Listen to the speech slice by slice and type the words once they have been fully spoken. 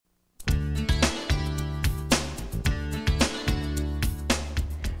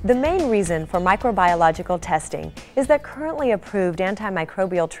The main reason for microbiological testing is that currently approved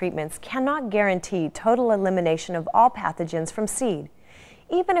antimicrobial treatments cannot guarantee total elimination of all pathogens from seed.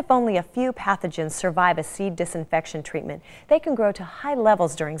 Even if only a few pathogens survive a seed disinfection treatment, they can grow to high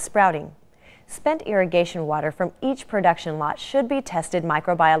levels during sprouting. Spent irrigation water from each production lot should be tested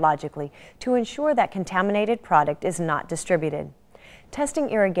microbiologically to ensure that contaminated product is not distributed. Testing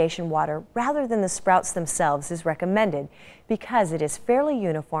irrigation water rather than the sprouts themselves is recommended because it is fairly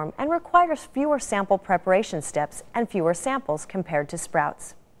uniform and requires fewer sample preparation steps and fewer samples compared to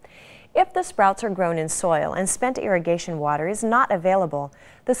sprouts. If the sprouts are grown in soil and spent irrigation water is not available,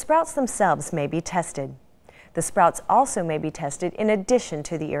 the sprouts themselves may be tested. The sprouts also may be tested in addition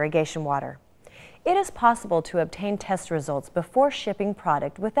to the irrigation water. It is possible to obtain test results before shipping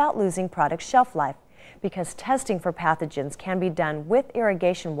product without losing product shelf life, because testing for pathogens can be done with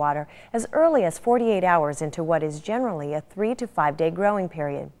irrigation water as early as 48 hours into what is generally a 3 to 5 day growing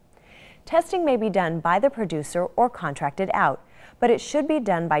period. Testing may be done by the producer or contracted out, but it should be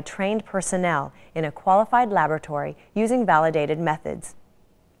done by trained personnel in a qualified laboratory using validated methods.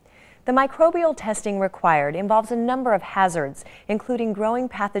 The microbial testing required involves a number of hazards, including growing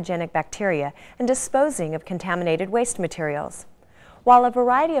pathogenic bacteria and disposing of contaminated waste materials. While a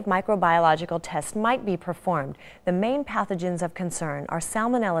variety of microbiological tests might be performed, the main pathogens of concern are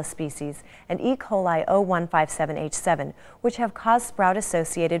Salmonella species and E. coli 0157H7, which have caused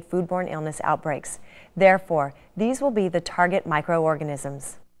sprout-associated foodborne illness outbreaks. Therefore, these will be the target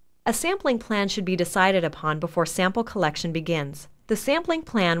microorganisms. A sampling plan should be decided upon before sample collection begins. The sampling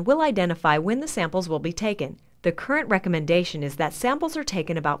plan will identify when the samples will be taken. The current recommendation is that samples are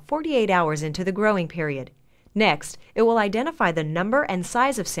taken about 48 hours into the growing period. Next, it will identify the number and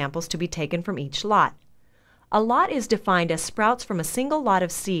size of samples to be taken from each lot. A lot is defined as sprouts from a single lot of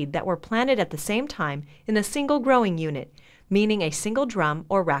seed that were planted at the same time in a single growing unit, meaning a single drum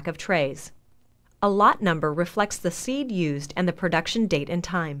or rack of trays. A lot number reflects the seed used and the production date and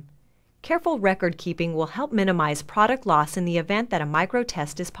time. Careful record keeping will help minimize product loss in the event that a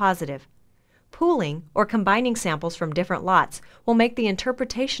microtest is positive. Pooling, or combining samples from different lots, will make the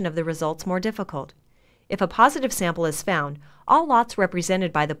interpretation of the results more difficult. If a positive sample is found, all lots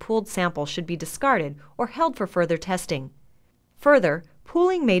represented by the pooled sample should be discarded or held for further testing. Further,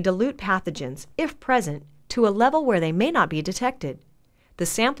 pooling may dilute pathogens, if present, to a level where they may not be detected. The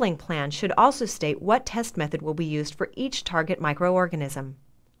sampling plan should also state what test method will be used for each target microorganism.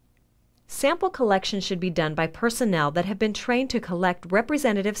 Sample collection should be done by personnel that have been trained to collect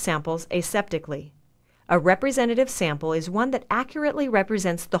representative samples aseptically. A representative sample is one that accurately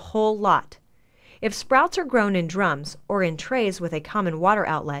represents the whole lot. If sprouts are grown in drums or in trays with a common water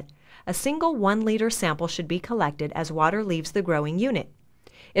outlet, a single 1-liter sample should be collected as water leaves the growing unit.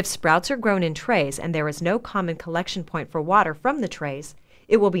 If sprouts are grown in trays and there is no common collection point for water from the trays,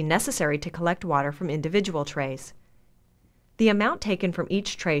 it will be necessary to collect water from individual trays. The amount taken from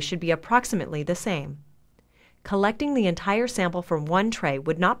each tray should be approximately the same. Collecting the entire sample from one tray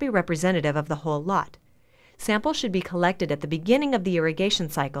would not be representative of the whole lot. Samples should be collected at the beginning of the irrigation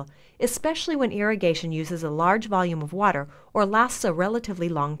cycle, especially when irrigation uses a large volume of water or lasts a relatively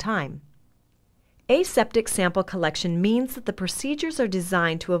long time. Aseptic sample collection means that the procedures are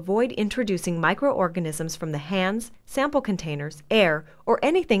designed to avoid introducing microorganisms from the hands, sample containers, air, or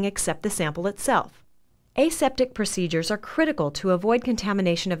anything except the sample itself. Aseptic procedures are critical to avoid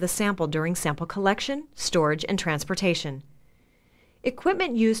contamination of the sample during sample collection, storage, and transportation.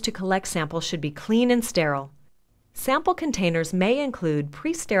 Equipment used to collect samples should be clean and sterile. Sample containers may include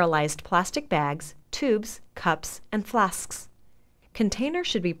pre-sterilized plastic bags, tubes, cups, and flasks. Containers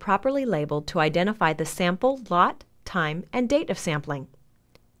should be properly labeled to identify the sample, lot, time, and date of sampling.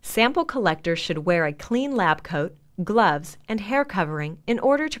 Sample collectors should wear a clean lab coat, gloves, and hair covering in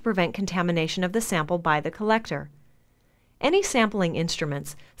order to prevent contamination of the sample by the collector. Any sampling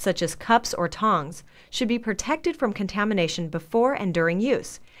instruments, such as cups or tongs, should be protected from contamination before and during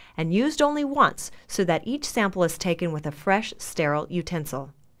use, and used only once so that each sample is taken with a fresh, sterile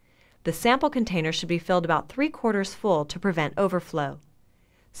utensil. The sample container should be filled about 3/4 full to prevent overflow.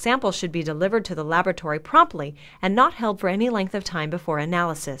 Samples should be delivered to the laboratory promptly and not held for any length of time before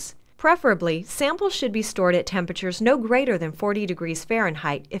analysis. Preferably, samples should be stored at temperatures no greater than 40 degrees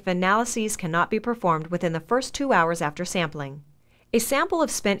Fahrenheit if analyses cannot be performed within the first 2 hours after sampling. A sample of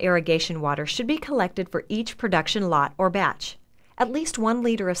spent irrigation water should be collected for each production lot or batch. At least 1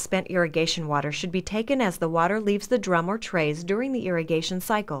 liter of spent irrigation water should be taken as the water leaves the drum or trays during the irrigation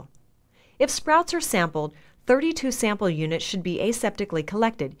cycle. If sprouts are sampled, 32 sample units should be aseptically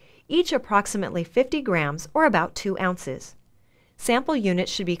collected, each approximately 50 grams or about 2 ounces. sample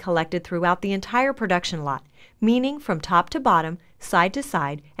units should be collected throughout the entire production lot, meaning from top to bottom, side to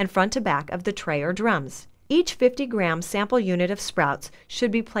side, and front to back of the tray or drums. Each 50-gram sample unit of sprouts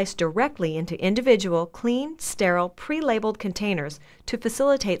should be placed directly into individual, clean, sterile, pre-labeled containers to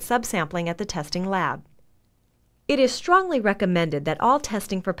facilitate subsampling at the testing lab. It is strongly recommended that all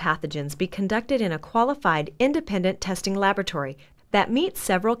testing for pathogens be conducted in a qualified, independent testing laboratory that meets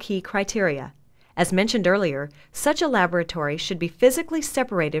several key criteria. As mentioned earlier, such a laboratory should be physically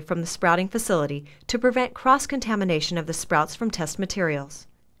separated from the sprouting facility to prevent cross-contamination of the sprouts from test materials.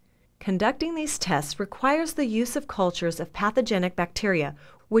 Conducting these tests requires the use of cultures of pathogenic bacteria,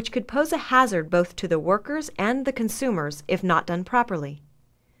 which could pose a hazard both to the workers and the consumers if not done properly.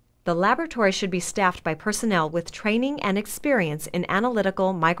 The laboratory should be staffed by personnel with training and experience in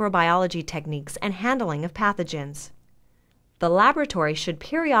analytical microbiology techniques and handling of pathogens. The laboratory should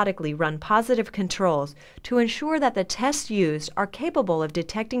periodically run positive controls to ensure that the tests used are capable of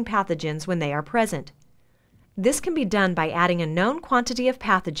detecting pathogens when they are present. This can be done by adding a known quantity of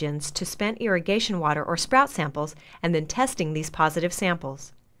pathogens to spent irrigation water or sprout samples and then testing these positive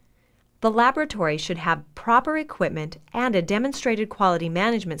samples. The laboratory should have proper equipment and a demonstrated quality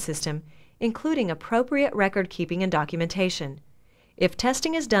management system, including appropriate record keeping and documentation. If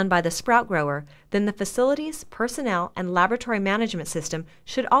testing is done by the sprout grower, then the facilities, personnel, and laboratory management system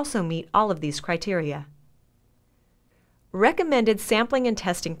should also meet all of these criteria. Recommended sampling and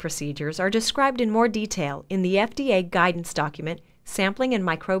testing procedures are described in more detail in the FDA guidance document, Sampling and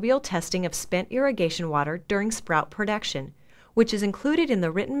Microbial Testing of Spent Irrigation Water During Sprout Production, which is included in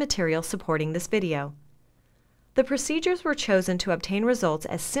the written material supporting this video. The procedures were chosen to obtain results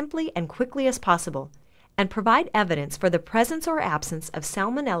as simply and quickly as possible and provide evidence for the presence or absence of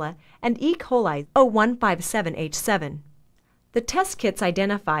Salmonella and E. coli 0157H7. The test kits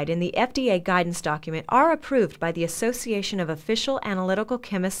identified in the FDA guidance document are approved by the Association of Official Analytical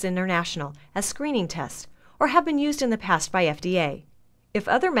Chemists International as screening tests or have been used in the past by FDA. If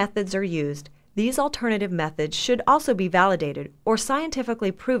other methods are used, these alternative methods should also be validated or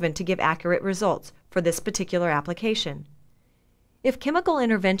scientifically proven to give accurate results for this particular application. If chemical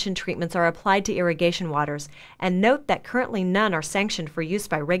intervention treatments are applied to irrigation waters, and note that currently none are sanctioned for use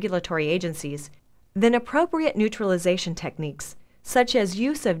by regulatory agencies, then appropriate neutralization techniques, such as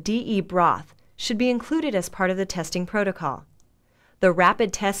use of DE broth, should be included as part of the testing protocol. The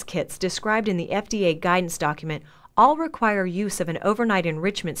rapid test kits described in the FDA guidance document all require use of an overnight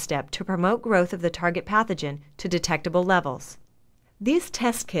enrichment step to promote growth of the target pathogen to detectable levels. These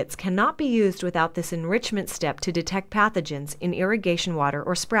test kits cannot be used without this enrichment step to detect pathogens in irrigation water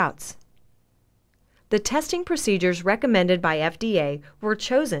or sprouts. The testing procedures recommended by FDA were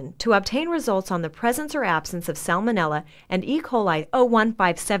chosen to obtain results on the presence or absence of Salmonella and E. coli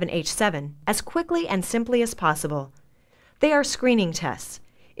 0157H7 as quickly and simply as possible. They are screening tests.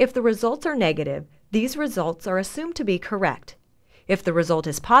 If the results are negative, these results are assumed to be correct. If the result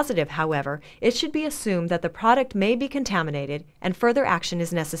is positive, however, it should be assumed that the product may be contaminated and further action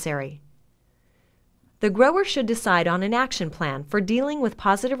is necessary. The grower should decide on an action plan for dealing with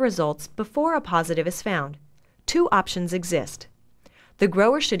positive results before a positive is found. Two options exist. The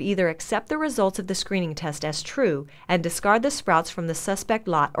grower should either accept the results of the screening test as true and discard the sprouts from the suspect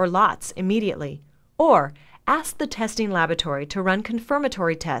lot or lots immediately, or ask the testing laboratory to run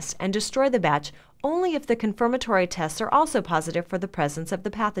confirmatory tests and destroy the batch only if the confirmatory tests are also positive for the presence of the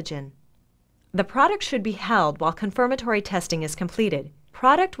pathogen. The product should be held while confirmatory testing is completed.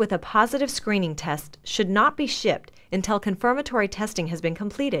 Product with a positive screening test should not be shipped until confirmatory testing has been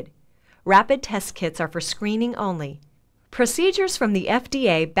completed. Rapid test kits are for screening only. Procedures from the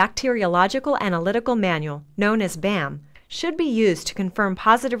FDA Bacteriological Analytical Manual, known as BAM, should be used to confirm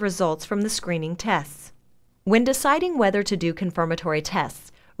positive results from the screening tests. When deciding whether to do confirmatory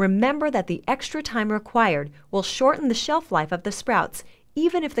tests, remember that the extra time required will shorten the shelf life of the sprouts,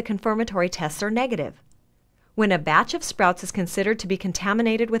 even if the confirmatory tests are negative. When a batch of sprouts is considered to be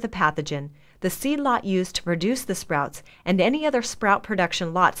contaminated with a pathogen, the seed lot used to produce the sprouts and any other sprout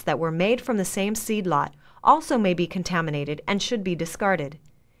production lots that were made from the same seed lot also may be contaminated and should be discarded.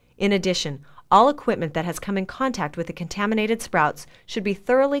 In addition, all equipment that has come in contact with the contaminated sprouts should be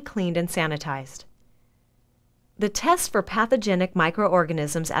thoroughly cleaned and sanitized. The tests for pathogenic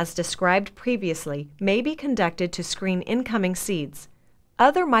microorganisms as described previously may be conducted to screen incoming seeds.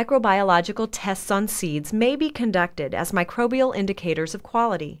 Other microbiological tests on seeds may be conducted as microbial indicators of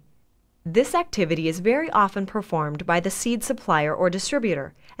quality. This activity is very often performed by the seed supplier or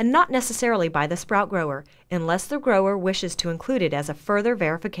distributor, and not necessarily by the sprout grower, unless the grower wishes to include it as a further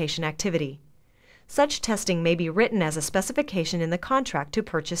verification activity. Such testing may be written as a specification in the contract to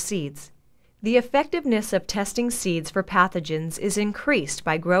purchase seeds. The effectiveness of testing seeds for pathogens is increased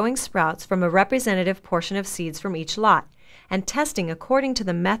by growing sprouts from a representative portion of seeds from each lot and testing according to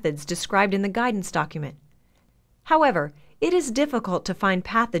the methods described in the guidance document. However, it is difficult to find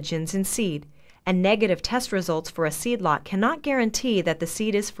pathogens in seed, and negative test results for a seed lot cannot guarantee that the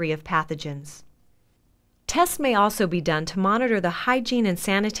seed is free of pathogens. Tests may also be done to monitor the hygiene and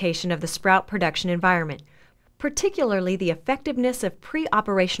sanitation of the sprout production environment, particularly the effectiveness of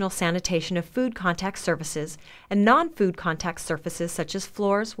pre-operational sanitation of food contact surfaces and non-food contact surfaces such as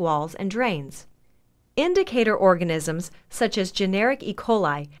floors, walls, and drains. Indicator organisms such as generic E.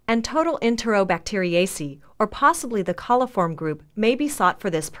 coli and total Enterobacteriaceae, or possibly the coliform group, may be sought for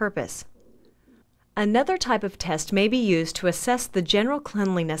this purpose. Another type of test may be used to assess the general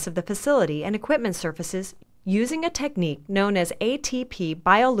cleanliness of the facility and equipment surfaces using a technique known as ATP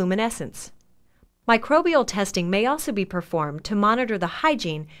bioluminescence. Microbial testing may also be performed to monitor the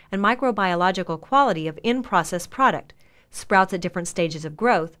hygiene and microbiological quality of in-process product, sprouts at different stages of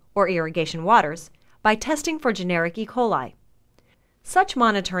growth, or irrigation waters, by testing for generic E. coli. Such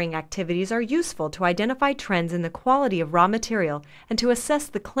monitoring activities are useful to identify trends in the quality of raw material and to assess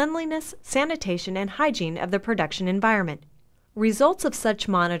the cleanliness, sanitation, and hygiene of the production environment. Results of such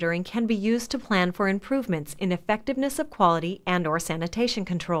monitoring can be used to plan for improvements in effectiveness of quality and/or sanitation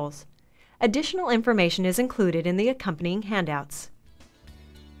controls. Additional information is included in the accompanying handouts.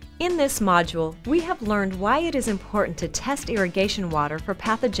 In this module, we have learned why it is important to test irrigation water for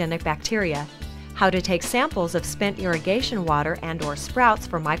pathogenic bacteria, how to take samples of spent irrigation water and/or sprouts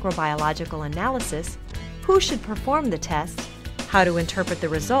for microbiological analysis, who should perform the test, how to interpret the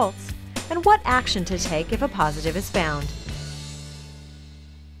results, and what action to take if a positive is found.